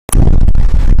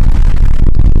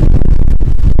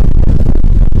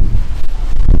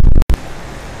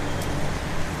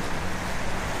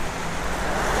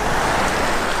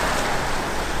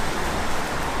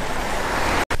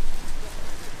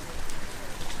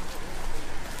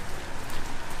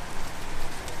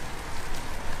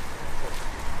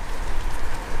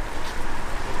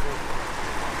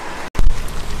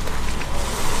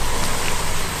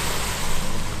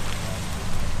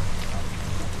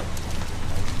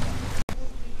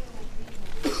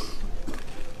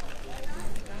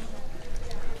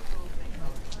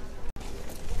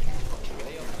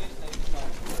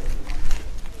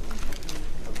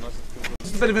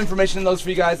bit of information in those for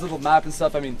you guys, a little map and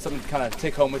stuff. I mean, something to kind of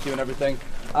take home with you and everything.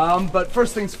 But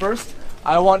first things first,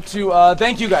 I want to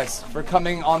thank you guys for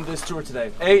coming on this tour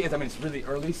today. I mean, it's really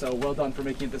early, so well done for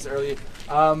making it this early.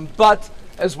 But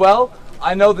as well,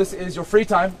 I know this is your free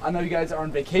time. I know you guys are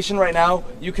on vacation right now.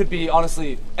 You could be,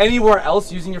 honestly, anywhere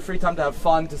else using your free time to have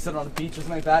fun, to sit on a beach or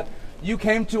something like that. You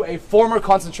came to a former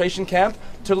concentration camp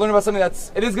to learn about something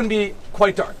it is going to be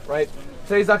quite dark, right?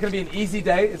 Today's not going to be an easy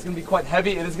day. It's going to be quite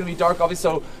heavy. It is going to be dark, obviously.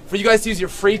 So for you guys to use your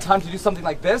free time to do something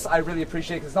like this, I really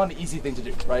appreciate it because it's not an easy thing to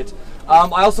do, right?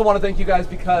 I also want to thank you guys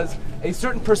because a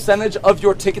certain percentage of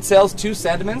your ticket sales to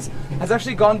Sandemann's has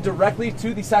actually gone directly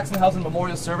to the Sachsenhausen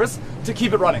Memorial Service to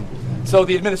keep it running. So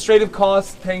the administrative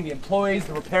costs, paying the employees,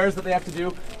 the repairs that they have to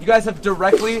do, you guys have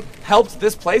directly helped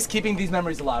this place keeping these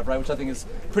memories alive, right? Which I think is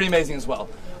pretty amazing as well.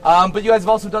 But you guys have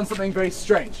also done something very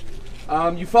strange.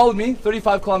 You followed me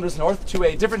 35 kilometers north to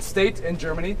a different state in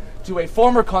Germany, to a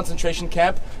former concentration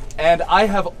camp, and I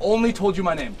have only told you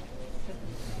my name.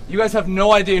 You guys have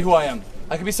no idea who I am.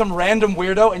 I could be some random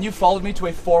weirdo, and you followed me to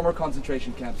a former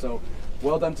concentration camp, so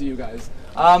well done to you guys.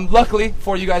 Luckily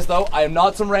for you guys though, I am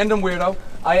not some random weirdo.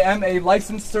 I am a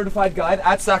licensed certified guide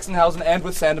at Sachsenhausen and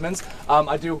with Sandemann's.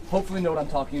 I do hopefully know what I'm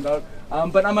talking about.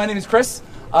 But my name is Chris.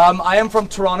 I am from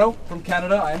Toronto, from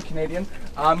Canada. I am Canadian.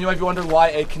 You might be wondering why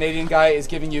a Canadian guy is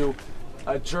giving you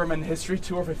a German history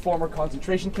tour of a former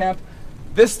concentration camp.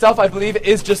 This stuff, I believe,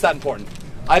 is just that important.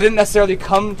 I didn't necessarily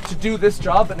come to do this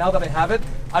job, but now that I have it,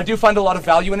 I do find a lot of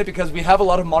value in it because we have a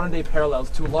lot of modern day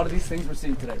parallels to a lot of these things we're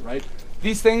seeing today, right?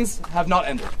 These things have not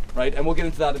ended, right? And we'll get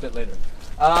into that a bit later.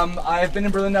 I've been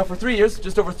in Berlin now for 3 years,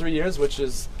 just over 3 years, which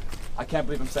is, I can't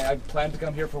believe I'm saying, I planned to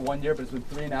come here for 1 year, but it's been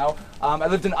 3 now. I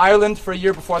lived in Ireland for a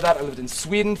year before that. I lived in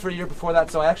Sweden for a year before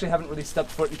that, so I actually haven't really stepped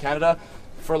foot in Canada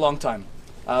for a long time,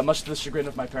 much to the chagrin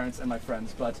of my parents and my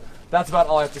friends, but that's about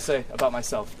all I have to say about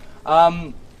myself.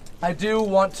 I do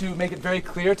want to make it very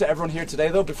clear to everyone here today,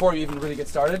 though, before we even really get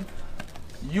started,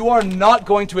 you are not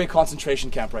going to a concentration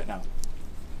camp right now,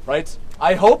 right?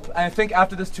 I hope, and I think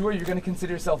after this tour, you're going to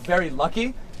consider yourself very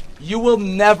lucky. You will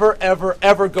never, ever,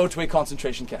 ever go to a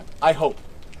concentration camp. I hope.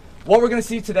 What we're going to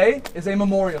see today is a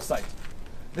memorial site.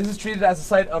 This is treated as a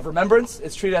site of remembrance.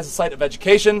 It's treated as a site of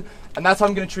education, and that's how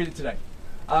I'm going to treat it today.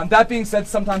 That being said,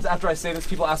 sometimes after I say this,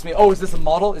 people ask me, oh, is this a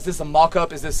model? Is this a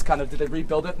mock-up? Is this kind of, did they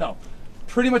rebuild it? No.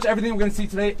 Pretty much everything we're going to see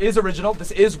today is original.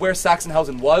 This is where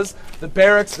Sachsenhausen was. The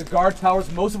barracks, the guard towers,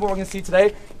 most of what we're going to see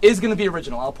today is going to be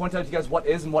original. I'll point out to you guys what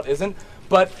is and what isn't,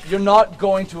 but you're not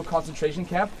going to a concentration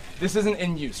camp. This isn't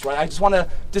in use, right? I just want to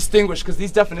distinguish because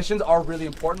these definitions are really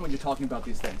important when you're talking about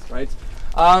these things, right?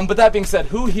 But that being said,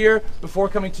 who here before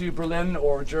coming to Berlin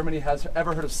or Germany has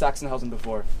ever heard of Sachsenhausen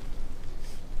before?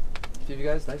 A few of you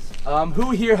guys, nice.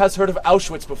 Who here has heard of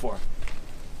Auschwitz before?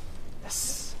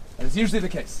 Yes, that is usually the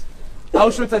case.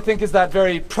 Auschwitz, I think, is that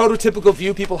very prototypical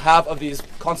view people have of these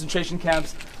concentration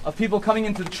camps, of people coming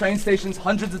into the train stations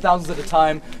hundreds of thousands at a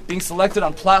time, being selected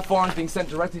on platforms, being sent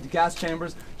directly to gas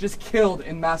chambers, just killed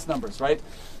in mass numbers, right?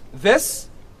 This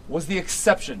was the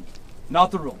exception,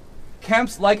 not the rule.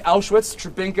 Camps like Auschwitz,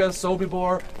 Treblinka,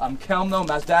 Sobibor, Chełmno,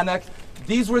 Majdanek,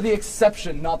 these were the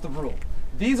exception, not the rule.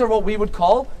 These are what we would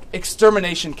call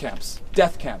extermination camps,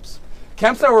 death camps.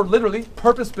 Camps that were literally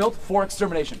purpose-built for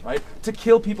extermination, right? To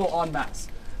kill people en masse.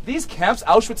 These camps,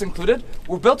 Auschwitz included,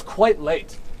 were built quite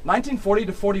late. 1940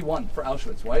 to 41 for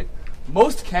Auschwitz, right?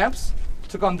 Most camps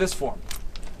took on this form.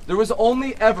 There was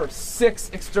only ever 6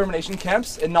 extermination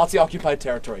camps in Nazi-occupied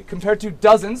territory, compared to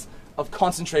dozens of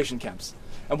concentration camps.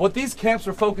 And what these camps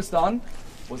were focused on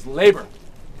was labor.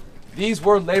 These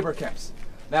were labor camps.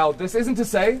 Now, this isn't to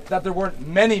say that there weren't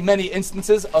many, many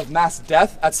instances of mass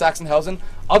death at Sachsenhausen,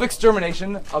 of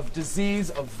extermination, of disease,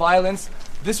 of violence.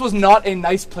 This was not a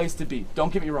nice place to be.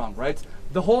 Don't get me wrong, right?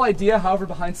 The whole idea, however,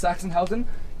 behind Sachsenhausen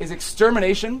is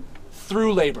extermination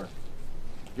through labor.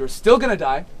 You're still going to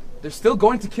die. They're still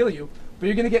going to kill you, but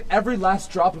you're going to get every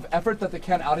last drop of effort that they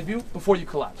can out of you before you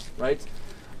collapse, right?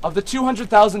 Of the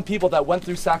 200,000 people that went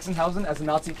through Sachsenhausen as a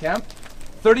Nazi camp,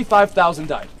 35,000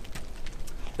 died.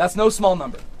 That's no small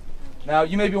number. Now,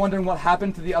 you may be wondering what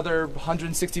happened to the other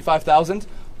 165,000.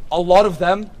 A lot of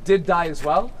them did die as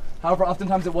well. However,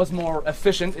 oftentimes it was more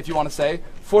efficient, if you want to say,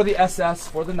 for the SS,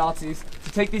 for the Nazis,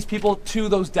 to take these people to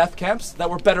those death camps that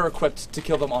were better equipped to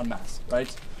kill them en masse,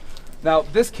 right? Now,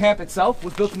 this camp itself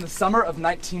was built in the summer of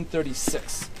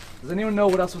 1936. Does anyone know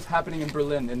what else was happening in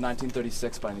Berlin in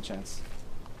 1936 by any chance?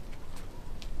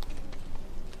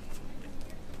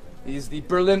 These the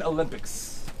Berlin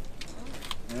Olympics.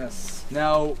 Yes.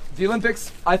 Now, the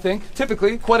Olympics, I think,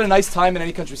 typically quite a nice time in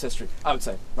any country's history, I would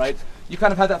say, right? You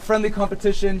kind of had that friendly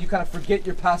competition. You kind of forget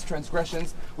your past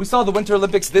transgressions. We saw the Winter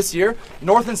Olympics this year.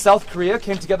 North and South Korea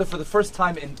came together for the first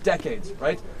time in decades,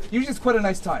 right? Usually it's quite a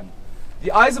nice time.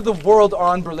 The eyes of the world are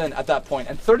on Berlin at that point,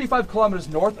 and 35 kilometers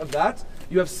north of that,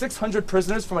 you have 600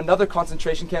 prisoners from another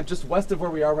concentration camp just west of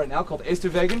where we are right now called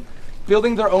Eastwegen,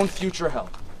 building their own future hell.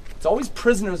 It's always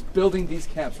prisoners building these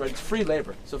camps, right? It's free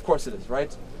labor, so of course it is,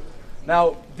 right?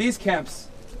 Now, these camps,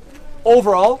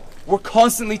 overall, were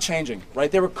constantly changing,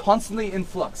 right? They were constantly in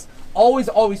flux,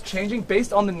 always changing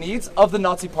based on the needs of the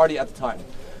Nazi Party at the time.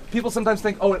 People sometimes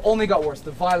think, oh, it only got worse,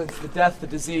 the violence, the death, the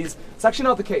disease. It's actually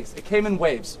not the case. It came in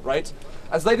waves, right?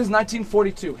 As late as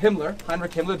 1942,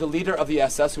 Heinrich Himmler, the leader of the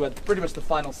SS, who had pretty much the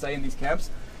final say in these camps,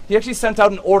 he actually sent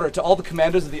out an order to all the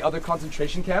commanders of the other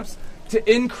concentration camps to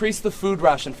increase the food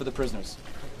ration for the prisoners.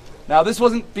 Now, this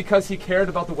wasn't because he cared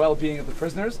about the well-being of the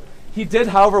prisoners. He did,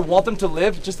 however, want them to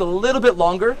live just a little bit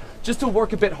longer, just to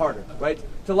work a bit harder, right?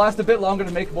 To last a bit longer,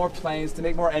 to make more planes, to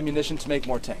make more ammunition, to make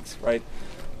more tanks, right?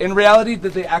 In reality,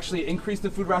 did they actually increase the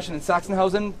food ration in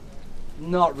Sachsenhausen?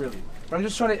 Not really. But I'm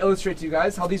just trying to illustrate to you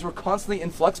guys how these were constantly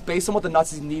in flux based on what the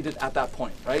Nazis needed at that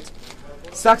point, right?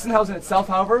 Sachsenhausen itself,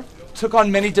 however, took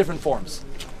on many different forms.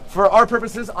 For our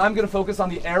purposes, I'm going to focus on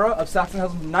the era of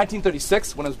Sachsenhausen from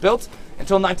 1936, when it was built,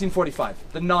 until 1945,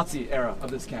 the Nazi era of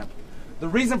this camp. The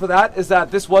reason for that is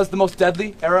that this was the most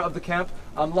deadly era of the camp.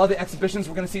 A lot of the exhibitions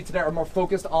we're going to see today are more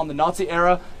focused on the Nazi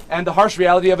era, and the harsh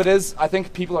reality of it is, I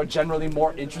think people are generally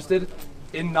more interested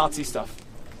in Nazi stuff.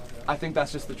 I think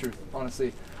that's just the truth,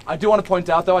 honestly. I do want to point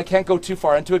out, though, I can't go too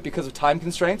far into it because of time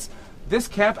constraints. This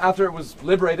camp, after it was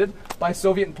liberated by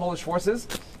Soviet and Polish forces,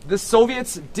 the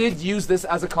Soviets did use this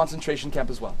as a concentration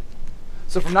camp as well.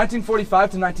 So from 1945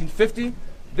 to 1950,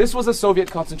 this was a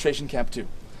Soviet concentration camp too.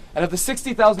 And of the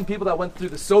 60,000 people that went through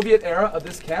the Soviet era of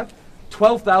this camp,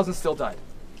 12,000 still died,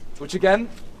 which again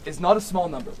is not a small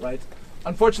number, right?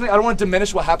 Unfortunately, I don't want to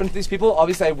diminish what happened to these people.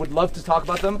 Obviously, I would love to talk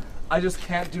about them. I just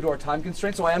can't due to our time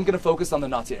constraints, so I am going to focus on the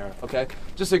Nazi era, okay?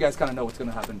 Just so you guys kind of know what's going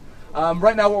to happen.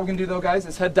 Right now, what we're going to do, though, guys,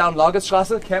 is head down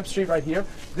Lagerstrasse, Camp Street right here.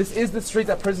 This is the street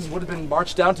that prisoners would have been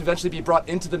marched down to eventually be brought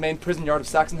into the main prison yard of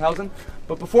Sachsenhausen.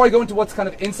 But before I go into what's kind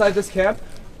of inside this camp,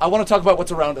 I want to talk about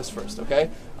what's around us first, okay?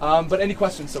 But any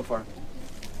questions so far?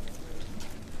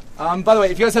 By the way,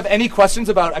 if you guys have any questions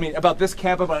about, about this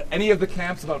camp, about any of the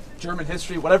camps, about German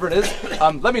history, whatever it is,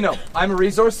 let me know. I'm a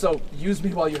resource, so use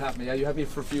me while you have me. Yeah, you have me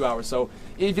for a few hours. So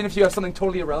even if you have something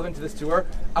totally irrelevant to this tour,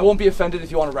 I won't be offended if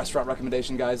you want a restaurant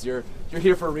recommendation, guys. You're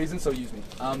here for a reason, so use me.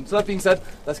 So that being said,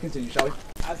 let's continue, shall we?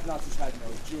 As Nazis had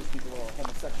no Jewish people or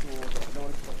homosexuals or no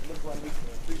one political enemies,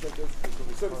 things like this.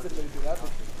 So we said to do that.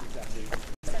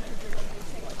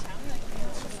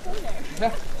 Yeah,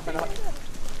 why not?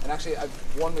 And actually,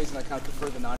 one reason I kind of prefer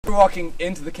the non. We were walking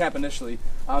into the camp initially.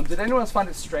 Did anyone else find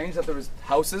it strange that there was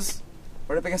houses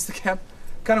right up against the camp?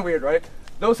 Kind of weird, right?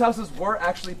 Those houses were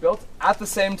actually built at the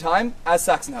same time as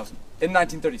Sachsenhausen in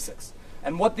 1936.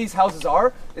 And what these houses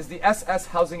are is the SS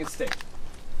housing estate.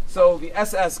 So the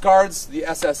SS guards, the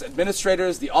SS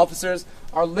administrators, the officers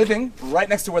are living right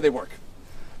next to where they work.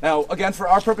 Now, again, for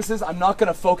our purposes, I'm not going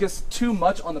to focus too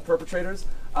much on the perpetrators,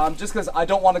 just because I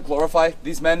don't want to glorify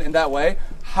these men in that way.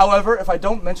 However, if I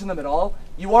don't mention them at all,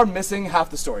 you are missing half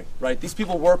the story, right? These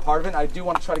people were part of it, and I do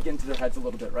want to try to get into their heads a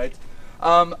little bit, right?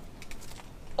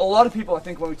 A lot of people, I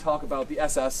think, when we talk about the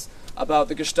SS, about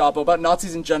the Gestapo, about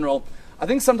Nazis in general, I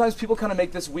think sometimes people kind of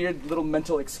make this weird little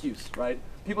mental excuse, right?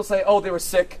 People say, oh, they were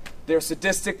sick, they were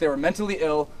sadistic, they were mentally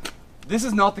ill. This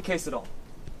is not the case at all.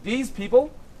 These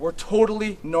people were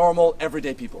totally normal,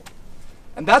 everyday people.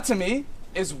 And that, to me,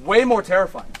 is way more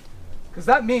terrifying. Because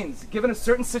that means, given a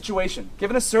certain situation,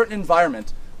 given a certain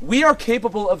environment, we are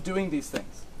capable of doing these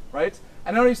things, right?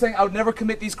 And I know you're saying, I would never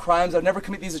commit these crimes, I would never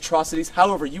commit these atrocities.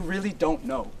 However, you really don't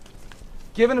know.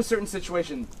 Given a certain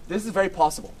situation, this is very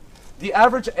possible. The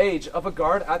average age of a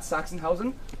guard at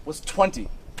Sachsenhausen was 20.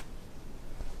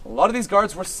 A lot of these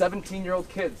guards were 17-year-old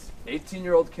kids,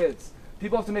 18-year-old kids.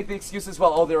 People have to make the excuse as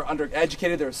well, oh, they were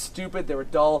undereducated, they were stupid, they were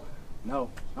dull. No,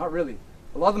 not really.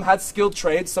 A lot of them had skilled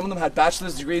trades, some of them had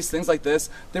bachelor's degrees, things like this.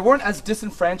 They weren't as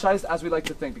disenfranchised as we like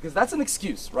to think, because that's an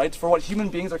excuse, right, for what human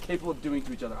beings are capable of doing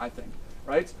to each other, I think,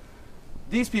 right?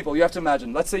 These people, you have to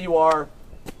imagine, let's say you are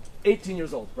 18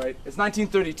 years old, right? It's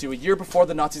 1932, a year before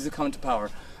the Nazis had come into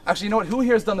power. Actually, you know what, who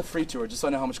here has done the free tour, just so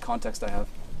I know how much context I have?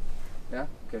 Yeah?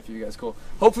 Okay, for you guys, cool.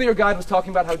 Hopefully your guide was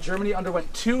talking about how Germany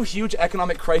underwent 2 huge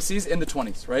economic crises in the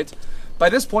 20s, right? By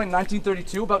this point, in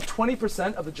 1932, about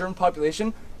 20% of the German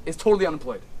population is totally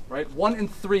unemployed, right? 1 in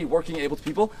 3 working able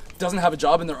people doesn't have a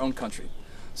job in their own country.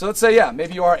 So let's say, yeah,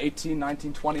 maybe you are 18,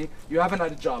 19, 20, you haven't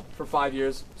had a job for 5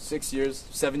 years, 6 years,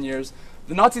 7 years.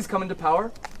 The Nazis come into power,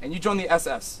 and you join the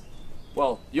SS.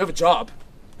 Well, you have a job.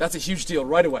 That's a huge deal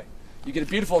right away. You get a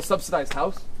beautiful subsidized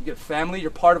house, you get a family,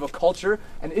 you're part of a culture,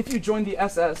 and if you join the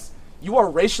SS, you are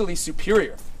racially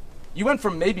superior. You went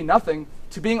from maybe nothing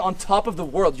to being on top of the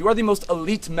world. You are the most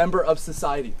elite member of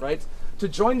society, right? To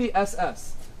join the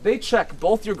SS, they check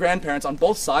both your grandparents on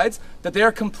both sides that they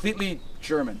are completely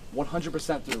German,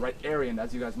 100% through, right? Aryan,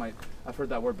 as you guys might have heard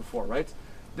that word before, right?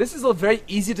 This is a very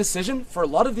easy decision for a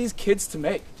lot of these kids to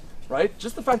make, right?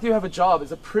 Just the fact that you have a job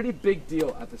is a pretty big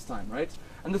deal at this time, right?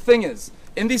 And the thing is,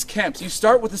 in these camps, you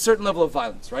start with a certain level of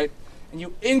violence, right? And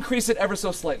you increase it ever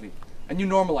so slightly, and you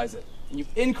normalize it. And you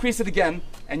increase it again,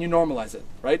 and you normalize it,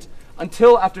 right?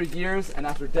 Until after years and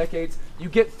after decades, you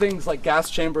get things like gas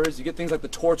chambers, you get things like the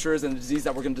tortures and the disease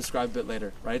that we're going to describe a bit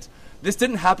later, right? This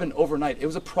didn't happen overnight. It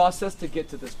was a process to get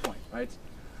to this point, right?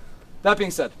 That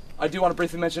being said, I do want to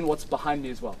briefly mention what's behind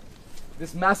me as well.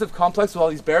 This massive complex with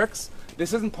all these barracks,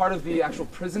 this isn't part of the actual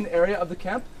prison area of the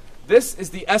camp. This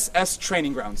is the SS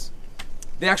training grounds,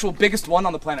 the actual biggest one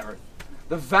on the planet Earth.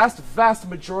 The vast, vast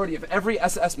majority of every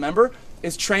SS member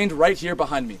is trained right here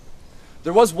behind me.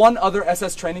 There was one other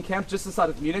SS training camp just outside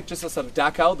of Munich, just outside of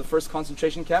Dachau, the first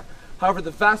concentration camp. However,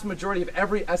 the vast majority of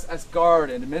every SS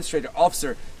guard and administrator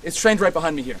officer is trained right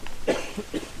behind me here.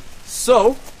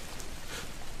 So,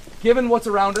 given what's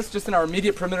around us, just in our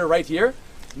immediate perimeter right here,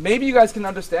 maybe you guys can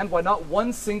understand why not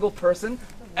one single person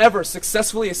ever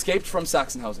successfully escaped from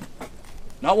Sachsenhausen.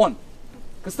 Not one.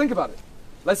 Because think about it.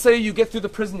 Let's say you get through the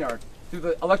prison yard, through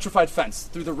the electrified fence,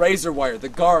 through the razor wire, the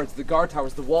guards, the guard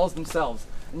towers, the walls themselves,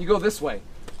 and you go this way.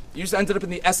 You just ended up in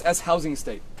the SS housing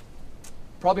estate.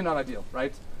 Probably not ideal,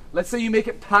 right? Let's say you make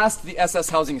it past the SS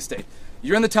housing estate.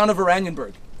 You're in the town of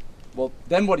Oranienburg. Well,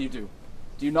 then what do? Do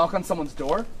you knock on someone's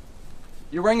door?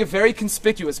 You're wearing a very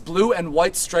conspicuous blue and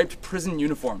white striped prison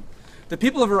uniform. The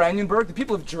people of Oranienburg, the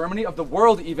people of Germany, of the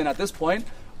world even at this point,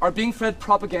 are being fed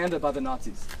propaganda by the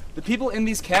Nazis. The people in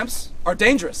these camps are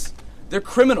dangerous. They're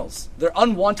criminals. They're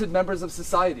unwanted members of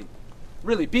society.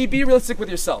 Really, be realistic with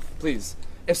yourself, please.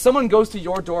 If someone goes to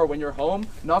your door when you're home,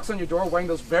 knocks on your door wearing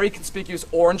those very conspicuous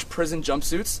orange prison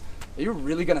jumpsuits, are you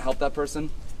really going to help that person?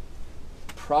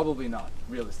 Probably not,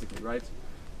 realistically, right?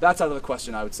 That's out of the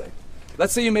question, I would say.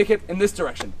 Let's say you make it in this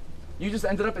direction. You just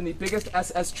ended up in the biggest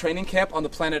SS training camp on the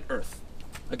planet Earth.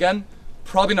 Again,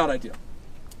 probably not ideal.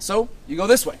 So, you go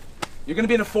this way. You're going to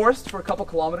be in a forest for a couple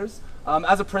kilometers.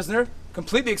 As a prisoner,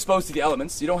 completely exposed to the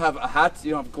elements. You don't have a hat,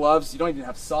 you don't have gloves, you don't even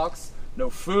have socks, no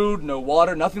food, no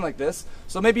water, nothing like this.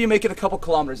 So maybe you make it a couple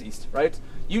kilometers east, right?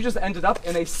 You just ended up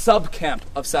in a sub-camp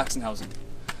of Sachsenhausen.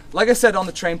 Like I said on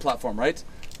the train platform, right?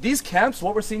 These camps,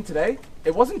 what we're seeing today,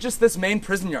 it wasn't just this main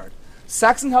prison yard.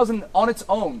 Sachsenhausen on its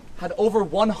own had over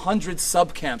 100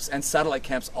 sub-camps and satellite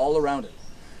camps all around it.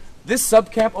 This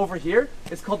sub-camp over here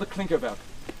is called the Klinkerwerk.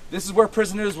 This is where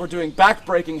prisoners were doing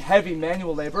back-breaking, heavy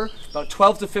manual labor, about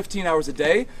 12 to 15 hours a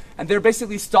day, and they're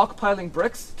basically stockpiling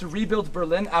bricks to rebuild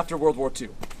Berlin after World War II.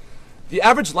 The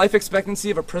average life expectancy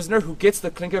of a prisoner who gets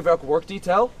the Klinkerwerk work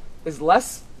detail is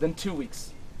less than 2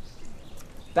 weeks.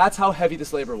 That's how heavy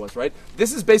this labor was, right?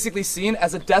 This is basically seen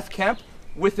as a death camp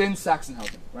within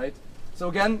Sachsenhausen, right? So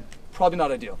again, probably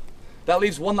not ideal. That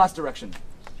leaves one last direction,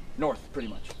 north, pretty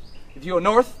much. If you go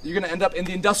north, you're going to end up in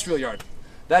the industrial yard.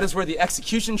 That is where the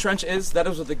execution trench is, that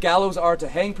is where the gallows are to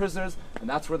hang prisoners, and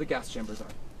that's where the gas chambers are.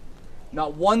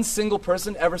 Not one single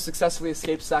person ever successfully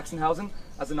escaped Sachsenhausen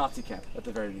as a Nazi camp, at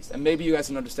the very least. And maybe you guys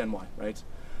can understand why, right?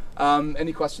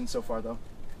 Any questions so far, though?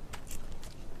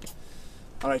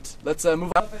 All right, let's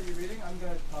move on. That you're reading, I'm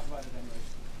going to talk about it anyway.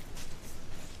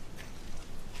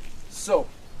 So,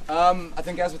 I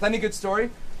think as with any good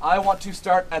story, I want to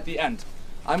start at the end.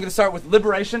 I'm going to start with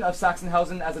liberation of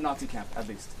Sachsenhausen as a Nazi camp, at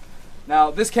least.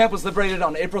 Now, this camp was liberated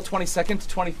on April 22nd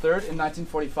to 23rd in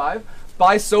 1945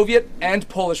 by Soviet and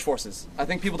Polish forces. I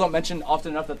think people don't mention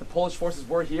often enough that the Polish forces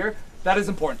were here. That is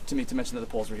important to me to mention that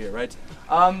the Poles were here, right?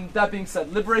 That being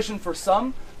said, liberation for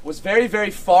some was very,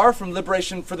 very far from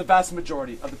liberation for the vast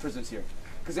majority of the prisoners here.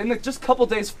 Because in just a couple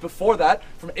days before that,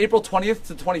 from April 20th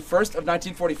to 21st of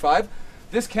 1945,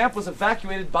 this camp was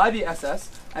evacuated by the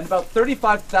SS, and about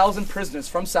 35,000 prisoners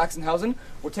from Sachsenhausen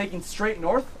were taken straight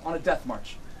north on a death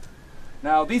march.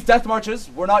 Now, these death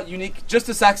marches were not unique just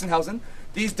to Sachsenhausen.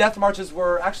 These death marches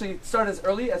were actually started as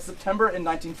early as September in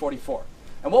 1944.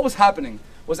 And what was happening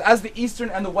was as the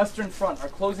Eastern and the Western Front are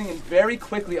closing in very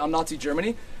quickly on Nazi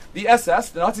Germany, the SS,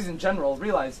 the Nazis in general,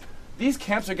 realized these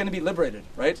camps are going to be liberated,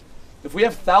 right? If we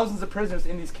have thousands of prisoners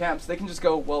in these camps, they can just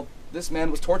go, well, this man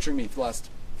was torturing me for the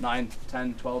last 9,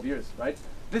 10, 12 years, right?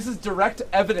 This is direct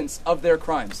evidence of their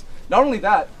crimes. Not only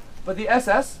that, but the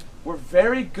SS were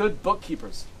very good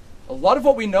bookkeepers. A lot of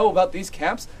what we know about these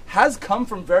camps has come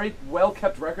from very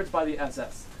well-kept records by the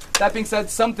SS. That being said,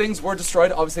 some things were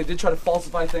destroyed. Obviously, they did try to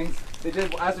falsify things. They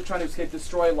did, as they're trying to escape,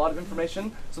 destroy a lot of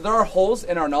information. So there are holes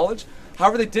in our knowledge.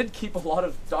 However, they did keep a lot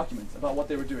of documents about what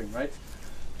they were doing, right?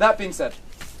 That being said,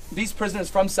 these prisoners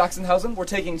from Sachsenhausen were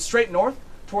taking straight north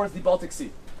towards the Baltic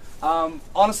Sea.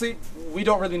 Honestly, we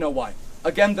don't really know why.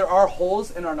 Again, there are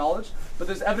holes in our knowledge, but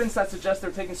there's evidence that suggests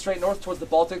they're taking straight north towards the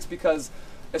Baltics because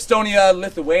Estonia,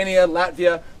 Lithuania,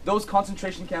 Latvia, those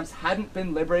concentration camps hadn't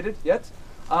been liberated yet.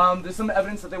 There's some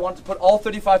evidence that they wanted to put all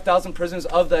 35,000 prisoners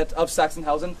of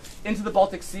Sachsenhausen into the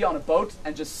Baltic Sea on a boat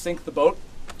and just sink the boat,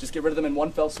 just get rid of them in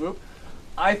one fell swoop.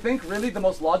 I think really the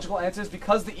most logical answer is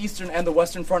because the Eastern and the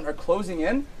Western Front are closing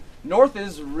in, north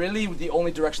is really the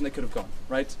only direction they could have gone,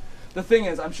 right? The thing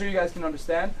is, I'm sure you guys can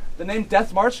understand, the name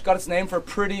Death March got its name for a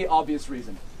pretty obvious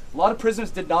reason. A lot of prisoners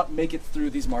did not make it through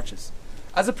these marches.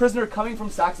 As a prisoner coming from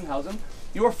Sachsenhausen,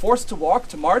 you are forced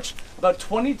to march about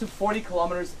 20 to 40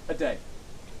 kilometers a day.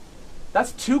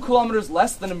 That's 2 kilometers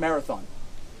less than a marathon.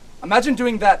 Imagine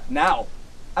doing that now,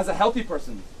 as a healthy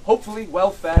person, hopefully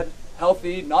well-fed,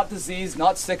 healthy, not diseased,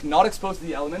 not sick, not exposed to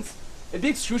the elements. It'd be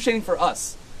excruciating for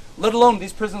us, let alone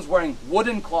these prisoners wearing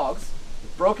wooden clogs,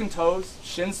 broken toes,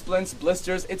 shin splints,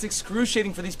 blisters. It's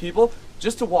excruciating for these people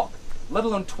just to walk, let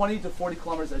alone 20 to 40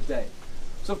 kilometers a day.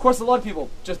 So of course a lot of people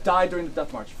just die during the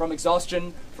death march, from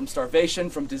exhaustion, from starvation,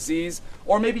 from disease,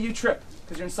 or maybe you trip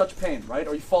because you're in such pain, right?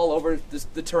 Or you fall over,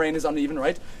 the terrain is uneven,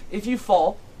 right? If you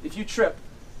fall, if you trip,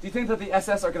 do you think that the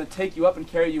SS are going to take you up and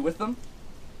carry you with them?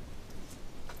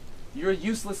 You're a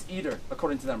useless eater,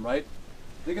 according to them, right?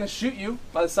 They're going to shoot you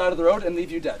by the side of the road and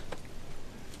leave you dead.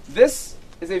 This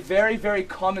is a very, very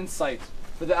common sight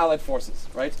for the Allied forces,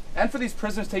 right? And for these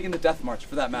prisoners taking the death march,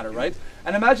 for that matter, right?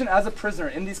 And imagine as a prisoner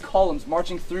in these columns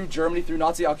marching through Germany, through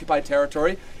Nazi-occupied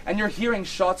territory, and you're hearing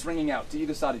shots ringing out to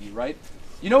either side of you, right?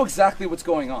 You know exactly what's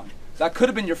going on. That could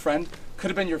have been your friend, could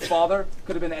have been your father,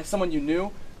 could have been someone you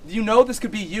knew. You know this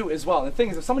could be you as well. And the thing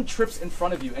is, if someone trips in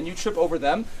front of you and you trip over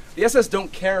them, the SS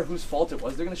don't care whose fault it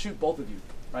was. They're going to shoot both of you,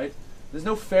 right? There's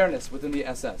no fairness within the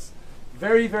SS.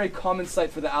 Very, very common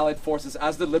sight for the Allied forces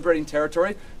as they're liberating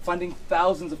territory, finding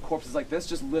thousands of corpses like this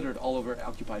just littered all over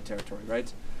occupied territory,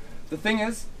 right? The thing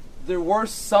is, there were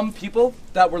some people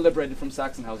that were liberated from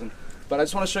Sachsenhausen, but I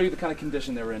just want to show you the kind of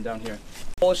condition they were in down here.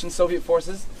 Polish and Soviet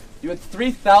forces, you had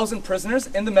 3,000 prisoners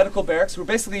in the medical barracks who were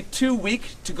basically too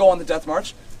weak to go on the death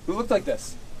march, who looked like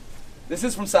this. This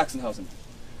is from Sachsenhausen.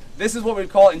 This is what we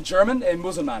would call in German a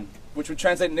Musulman, which would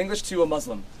translate in English to a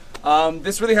Muslim.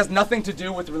 This really has nothing to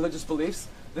do with religious beliefs.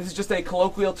 This is just a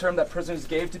colloquial term that prisoners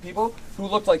gave to people who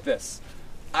looked like this.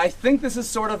 I think this is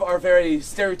sort of our very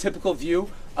stereotypical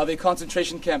view of a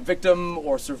concentration camp victim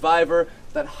or survivor,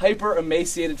 that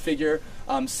hyper-emaciated figure,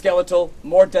 skeletal,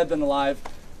 more dead than alive.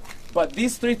 But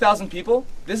these 3,000 people,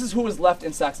 this is who was left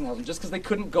in Sachsenhausen, just because they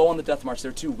couldn't go on the death march.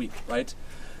 They're too weak, right?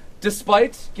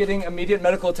 Despite getting immediate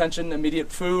medical attention,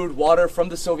 immediate food, water from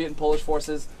the Soviet and Polish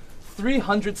forces,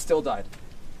 300 still died.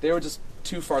 They were just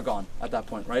too far gone at that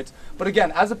point, right? But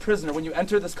again, as a prisoner, when you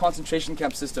enter this concentration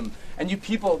camp system and you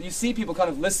see people kind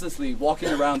of listlessly walking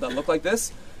around that look like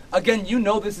this, again, you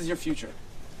know this is your future.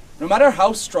 No matter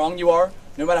how strong you are,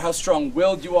 no matter how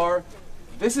strong-willed you are,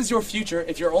 this is your future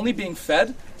if you're only being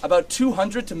fed about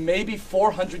 200 to maybe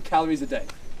 400 calories a day.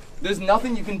 There's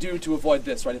nothing you can do to avoid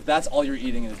this, right, if that's all you're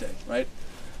eating in a day, right?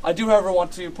 I do, however,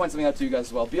 want to point something out to you guys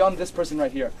as well. Beyond this person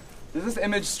right here, does this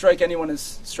image strike anyone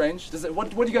as strange?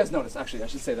 What do you guys notice? Actually, I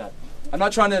should say that. I'm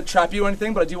not trying to trap you or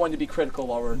anything, but I do want you to be critical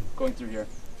while we're going through here.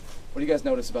 What do you guys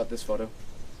notice about this photo?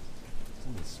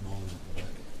 Someone smiling at the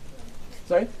back.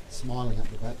 Sorry? Smiling at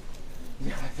the back.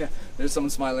 Yeah, there's someone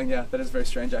smiling, yeah. That is very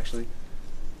strange, actually.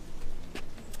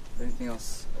 Anything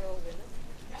else? They're all women.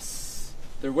 Yes.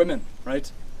 They're women,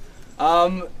 right?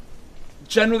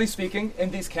 Generally speaking,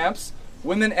 in these camps,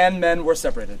 women and men were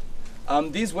separated.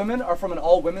 These women are from an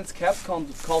all-women's camp called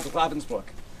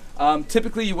Ravensbrück.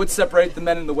 Typically, you would separate the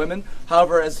men and the women.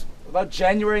 However, as about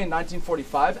January in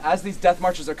 1945, as these death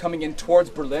marches are coming in towards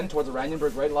Berlin, towards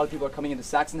Oranienburg, right? A lot of people are coming into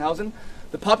Sachsenhausen.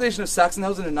 The population of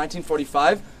Sachsenhausen in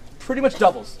 1945 pretty much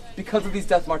doubles because of these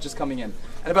death marches coming in.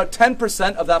 And about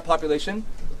 10% of that population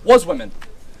was women.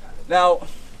 Now,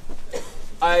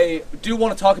 I do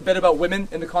want to talk a bit about women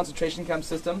in the concentration camp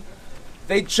system.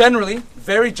 They generally,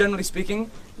 very generally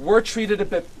speaking, were treated a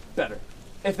bit better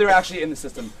if they're actually in the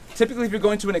system. Typically, if you're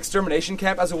going to an extermination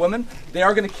camp as a woman, they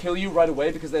are going to kill you right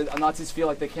away because the Nazis feel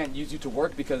like they can't use you to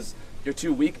work because you're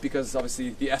too weak, because obviously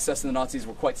the SS and the Nazis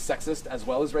were quite sexist as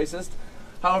well as racist.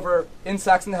 However, in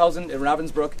Sachsenhausen, in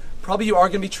Ravensbrück, probably you are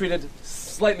going to be treated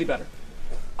slightly better.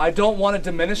 I don't want to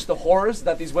diminish the horrors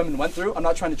that these women went through. I'm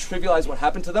not trying to trivialize what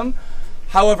happened to them.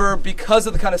 However, because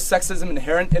of the kind of sexism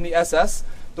inherent in the SS,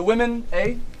 the women,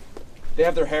 they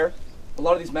have their hair. A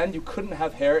lot of these men, you couldn't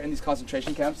have hair in these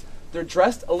concentration camps. They're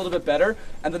dressed a little bit better,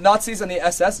 and the Nazis and the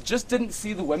SS just didn't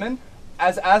see the women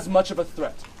as much of a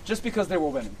threat, just because they were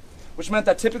women. Which meant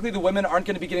that typically the women aren't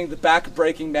going to be getting the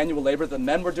back-breaking manual labor that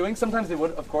men were doing. Sometimes they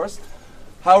would, of course.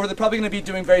 However, they're probably going to be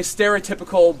doing very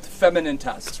stereotypical feminine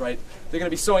tasks, right? They're going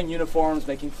to be sewing uniforms,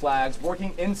 making flags,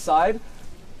 working inside.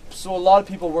 So a lot of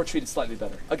people were treated slightly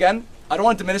better. Again, I don't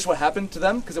want to diminish what happened to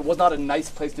them because it was not a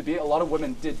nice place to be. A lot of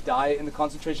women did die in the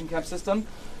concentration camp system.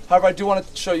 However, I do want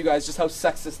to show you guys just how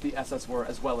sexist the SS were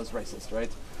as well as racist,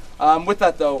 right? With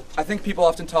that though, I think people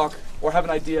often talk or have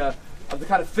an idea of the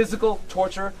kind of physical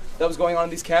torture that was going on in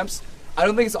these camps. I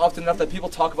don't think it's often enough that people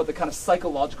talk about the kind of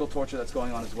psychological torture that's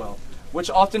going on as well, which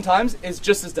oftentimes is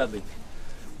just as deadly.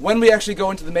 When we actually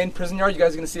go into the main prison yard, you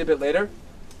guys are going to see a bit later,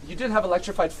 you did have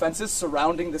electrified fences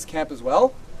surrounding this camp as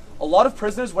well. A lot of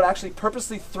prisoners would actually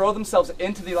purposely throw themselves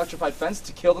into the electrified fence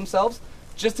to kill themselves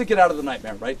just to get out of the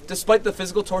nightmare, right? Despite the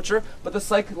physical torture, but the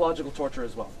psychological torture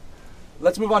as well.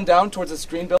 Let's move on down towards the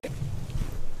screen building.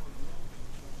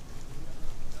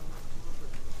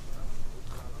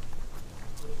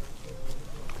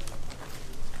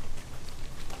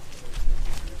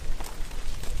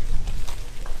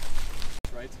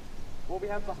 Right? What we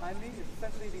have behind me is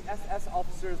essentially the SS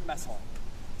officers' mess hall.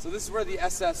 So this is where the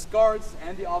SS guards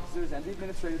and the officers and the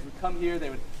administrators would come here, they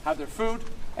would have their food,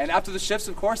 and after the shifts,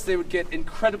 of course, they would get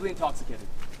incredibly intoxicated.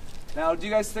 Now, do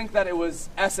you guys think that it was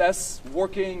SS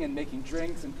working and making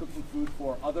drinks and cooking food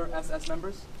for other SS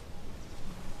members?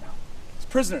 No. It's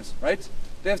prisoners, right?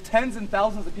 They have tens and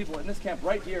thousands of people in this camp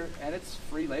right here, and it's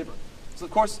free labor. So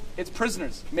of course, it's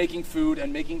prisoners making food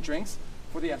and making drinks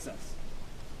for the SS.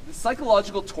 The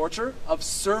psychological torture of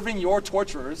serving your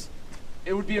torturers,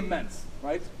 it would be immense,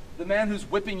 right? The man who's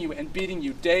whipping you and beating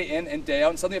you day in and day out,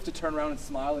 and suddenly you have to turn around and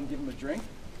smile and give him a drink.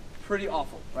 Pretty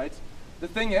awful, right? The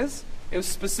thing is, it was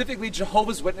specifically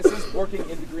Jehovah's Witnesses working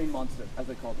in the Green Monster, as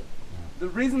they called it. The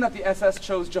reason that the SS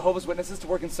chose Jehovah's Witnesses to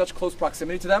work in such close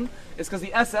proximity to them is because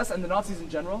the SS and the Nazis in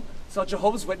general saw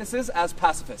Jehovah's Witnesses as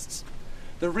pacifists.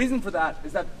 The reason for that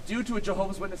is that due to a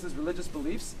Jehovah's Witnesses' religious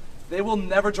beliefs, they will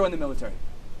never join the military.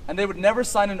 And they would never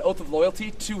sign an oath of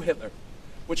loyalty to Hitler,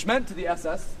 which meant to the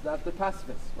SS that they're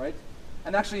pacifists, right?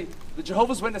 And actually, the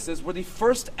Jehovah's Witnesses were the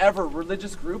first ever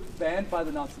religious group banned by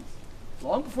the Nazis.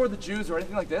 Long before the Jews or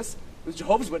anything like this, it was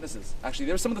Jehovah's Witnesses. Actually,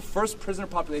 they were some of the first prisoner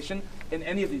population in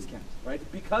any of these camps, right?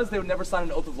 Because they would never sign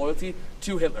an oath of loyalty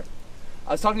to Hitler.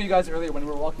 I was talking to you guys earlier when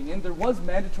we were walking in, there was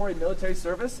mandatory military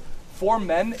service for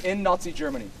men in Nazi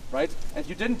Germany, right? And if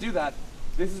you didn't do that,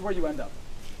 this is where you end up.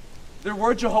 There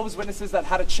were Jehovah's Witnesses that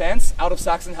had a chance out of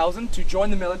Sachsenhausen to join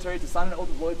the military, to sign an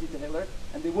oath of loyalty to Hitler,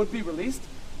 and they would be released.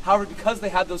 However, because they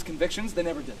had those convictions, they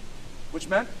never did. Which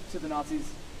meant to the Nazis,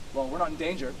 well, we're not in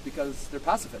danger because they're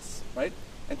pacifists, right?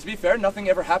 And to be fair, nothing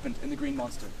ever happened in the Green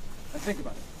Monster. And think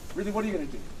about it. Really, what are you going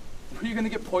to do? Where are you going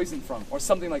to get poisoned from? Or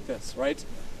something like this, right?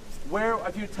 Where,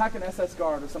 if you attack an SS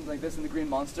guard or something like this in the Green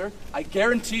Monster, I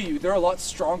guarantee you they're a lot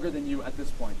stronger than you at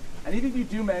this point. And even if you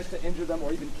do manage to injure them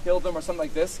or even kill them or something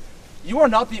like this, you are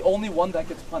not the only one that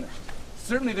gets punished.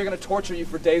 Certainly they're going to torture you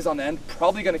for days on end,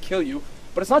 probably going to kill you,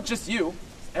 but it's not just you,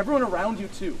 it's everyone around you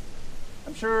too.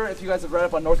 I'm sure if you guys have read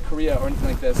up on North Korea or anything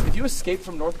like this, if you escape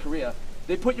from North Korea,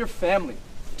 they put your family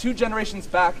 2 generations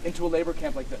back into a labor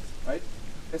camp like this, right?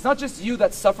 It's not just you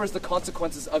that suffers the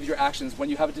consequences of your actions when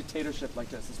you have a dictatorship like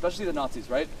this, especially the Nazis,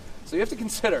 right? So you have to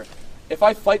consider, if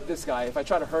I fight this guy, if I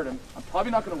try to hurt him, I'm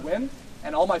probably not going to win,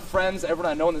 and all my friends,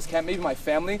 everyone I know in this camp, maybe my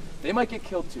family, they might get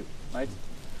killed too, right?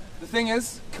 The thing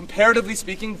is, comparatively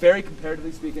speaking, very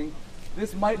comparatively speaking,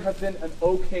 this might have been an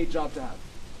okay job to have.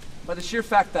 By the sheer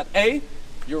fact that A,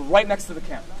 you're right next to the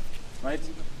camp, right?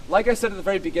 Like I said at the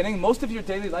very beginning, most of your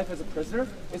daily life as a prisoner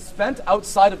is spent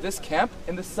outside of this camp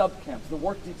in the sub-camps, the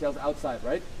work details outside,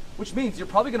 right? Which means you're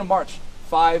probably going to march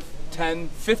 5, 10,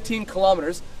 15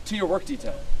 kilometers to your work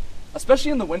detail.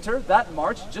 Especially in the winter, that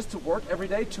march just to work every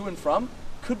day to and from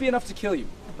could be enough to kill you,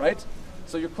 right?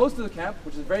 So you're close to the camp,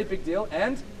 which is a very big deal,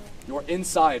 and you're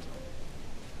inside.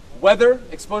 Weather,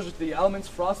 exposure to the elements,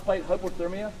 frostbite,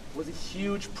 hypothermia was a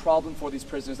huge problem for these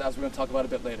prisoners, as we're going to talk about a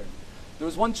bit later. There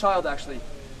was one child actually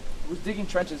who was digging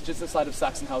trenches just outside of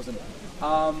Sachsenhausen,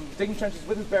 digging trenches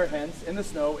with his bare hands in the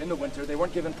snow in the winter. They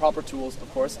weren't given proper tools,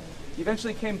 of course. He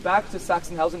eventually came back to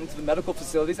Sachsenhausen into the medical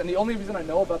facilities, and the only reason I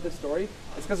know about this story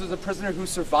is because there's a prisoner who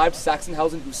survived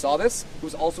Sachsenhausen who saw this, who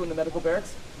was also in the medical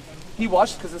barracks. He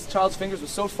watched because this child's fingers were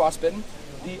so frostbitten.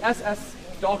 The SS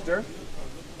doctor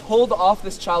pulled off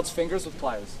this child's fingers with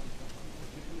pliers.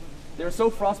 They were so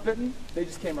frostbitten, they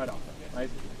just came right off, right?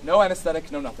 No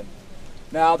anesthetic, no nothing.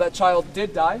 Now, that child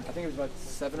did die. I think he was about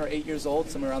 7 or 8 years old,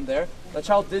 somewhere around there. That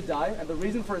child did die, and the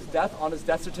reason for his death on his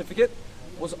death certificate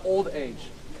was old age.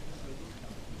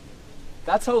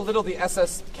 That's how little the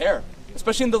SS care,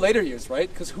 especially in the later years, right?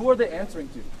 Because who are they answering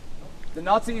to? The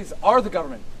Nazis are the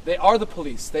government. They are the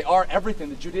police. They are everything,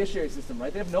 the judiciary system,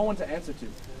 right? They have no one to answer to.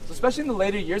 So especially in the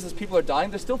later years, as people are dying,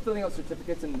 they're still filling out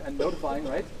certificates and notifying,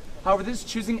 right? However, they're just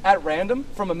choosing at random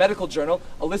from a medical journal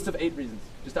a list of 8 reasons,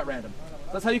 just at random.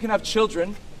 So that's how you can have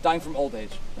children dying from old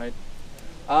age, right?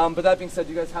 But that being said,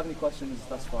 do you guys have any questions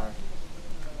thus far?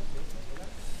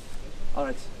 All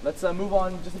right, let's move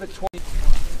on just a bit towards...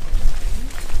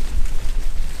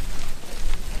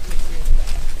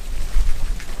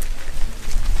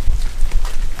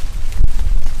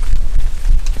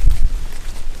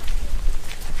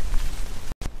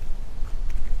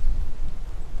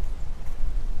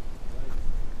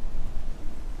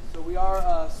 So we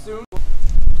are soon...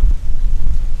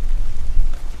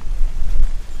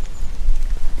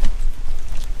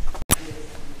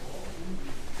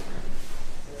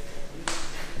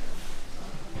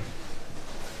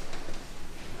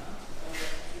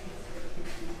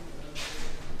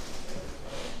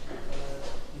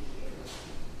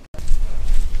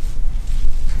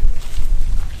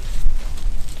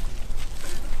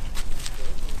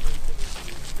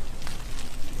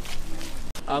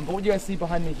 But what you guys see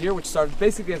behind me here, which started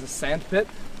basically as a sand pit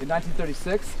in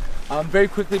 1936, very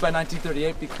quickly by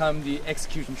 1938 become the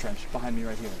execution trench behind me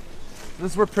right here. So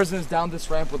this is where prisoners down this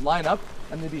ramp would line up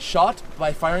and they'd be shot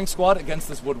by firing squad against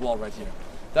this wood wall right here.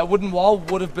 That wooden wall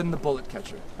would have been the bullet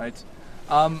catcher, right?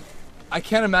 I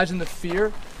can't imagine the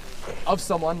fear of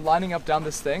someone lining up down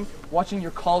this thing, watching your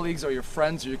colleagues or your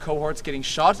friends or your cohorts getting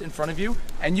shot in front of you,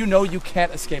 and you know you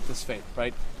can't escape this fate,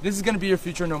 right? This is going to be your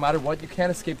future no matter what. You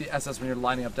can't escape the SS when you're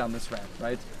lining up down this ramp,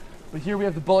 right? But here we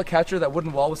have the bullet catcher, that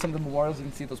wooden wall with some of the memorials. You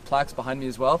can see those plaques behind me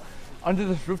as well. Under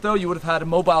this roof, though, you would have had a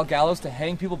mobile gallows to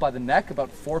hang people by the neck,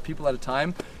 about 4 people at a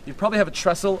time. You'd probably have a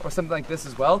trestle or something like this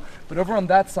as well. But over on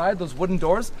that side, those wooden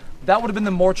doors, that would have been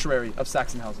the mortuary of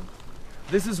Sachsenhausen.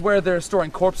 This is where they're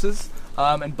storing corpses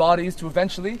and bodies to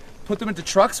eventually put them into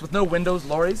trucks with no windows,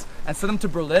 lorries, and send them to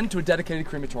Berlin to a dedicated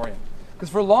crematorium. Because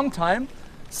for a long time,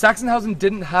 Sachsenhausen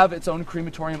didn't have its own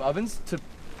crematorium ovens to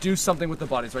do something with the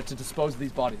bodies, right, to dispose of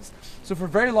these bodies. So for a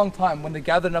very long time, when they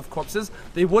gathered enough corpses,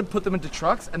 they would put them into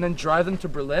trucks and then drive them to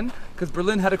Berlin, because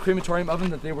Berlin had a crematorium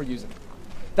oven that they were using.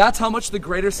 That's how much the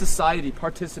greater society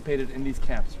participated in these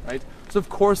camps, right? So of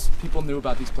course people knew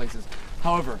about these places.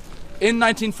 However, in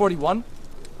 1941,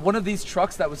 one of these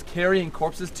trucks that was carrying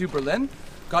corpses to Berlin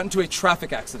got into a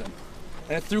traffic accident,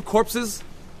 and it threw corpses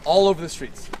all over the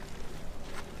streets.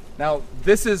 Now,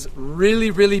 this is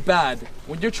really, really bad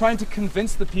when you're trying to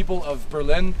convince the people of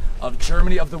Berlin, of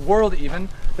Germany, of the world even,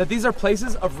 that these are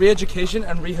places of re-education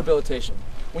and rehabilitation.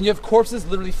 When you have corpses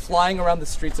literally flying around the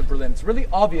streets of Berlin, it's really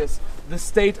obvious the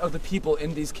state of the people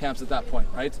in these camps at that point,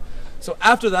 right? So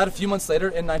after that, a few months later,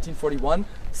 in 1941,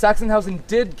 Sachsenhausen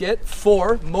did get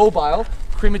 4 mobile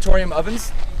crematorium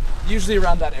ovens, usually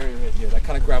around that area right here, that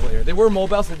kind of gravel area. They were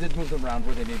mobile, so they did move them around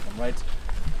where they need them, right?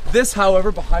 This,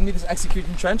 however, behind me, this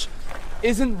execution trench,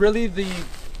 isn't really the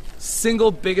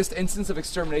single biggest instance of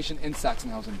extermination in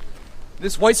Sachsenhausen.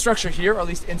 This white structure here, or at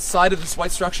least inside of this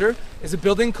white structure, is a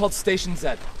building called Station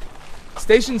Z.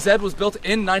 Station Z was built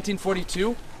in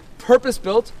 1942,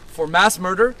 purpose-built for mass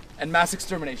murder and mass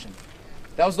extermination.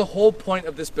 That was the whole point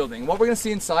of this building. What we're going to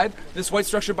see inside, this white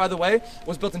structure, by the way,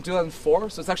 was built in 2004,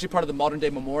 so it's actually part of the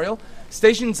modern-day memorial.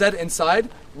 Station Z inside,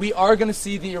 we are going to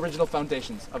see the original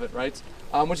foundations of it, right?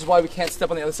 Which is why we can't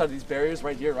step on the other side of these barriers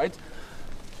right here, right?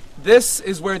 This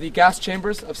is where the gas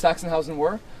chambers of Sachsenhausen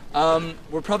were.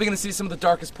 We're probably going to see some of the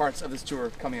darkest parts of this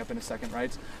tour coming up in a second,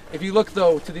 right? If you look,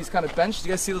 though, to these kind of benches, do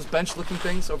you guys see those bench-looking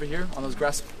things over here on those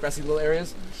grassy little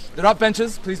areas? They're not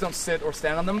benches. Please don't sit or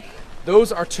stand on them.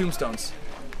 Those are tombstones.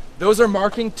 Those are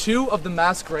marking 2 of the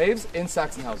mass graves in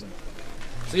Sachsenhausen.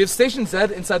 So you have Station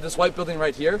Z inside this white building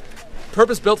right here,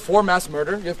 purpose-built for mass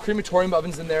murder. You have crematorium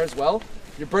ovens in there as well.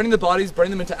 You're burning the bodies, burning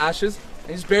them into ashes, and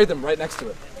you just bury them right next to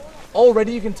it.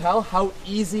 Already you can tell how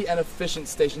easy and efficient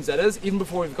Station Z is, even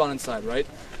before we've gone inside, right?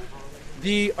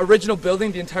 The original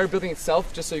building, the entire building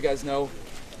itself, just so you guys know,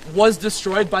 was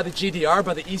destroyed by the GDR,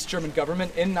 by the East German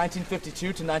government in 1952 to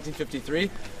 1953.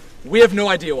 We have no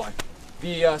idea why.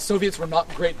 The Soviets were not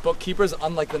great bookkeepers,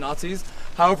 unlike the Nazis.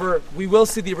 However, we will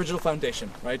see the original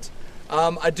foundation, right?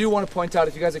 I do want to point out,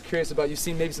 if you guys are curious about, you've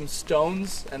seen maybe some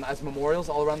stones and as memorials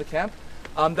all around the camp.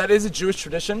 That is a Jewish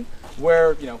tradition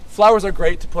where, you know, flowers are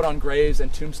great to put on graves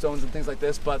and tombstones and things like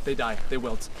this, but they die, they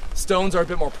wilt. Stones are a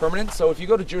bit more permanent, so if you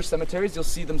go to Jewish cemeteries, you'll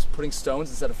see them putting stones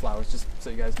instead of flowers, just so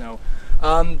you guys know.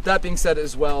 That being said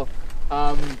as well,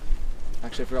 actually I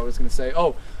forgot what I was going to say.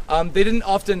 They didn't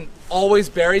often always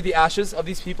bury the ashes of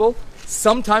these people.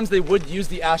 Sometimes they would use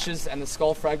the ashes and the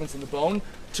skull fragments and the bone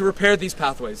to repair these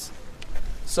pathways.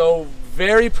 So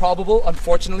very probable,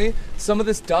 unfortunately, some of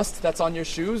this dust that's on your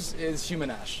shoes is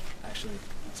human ash, actually.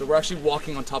 So we're actually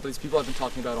walking on top of these people I've been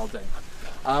talking about all day.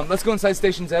 Let's go inside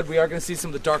Station Z. We are going to see some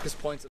of the darkest points.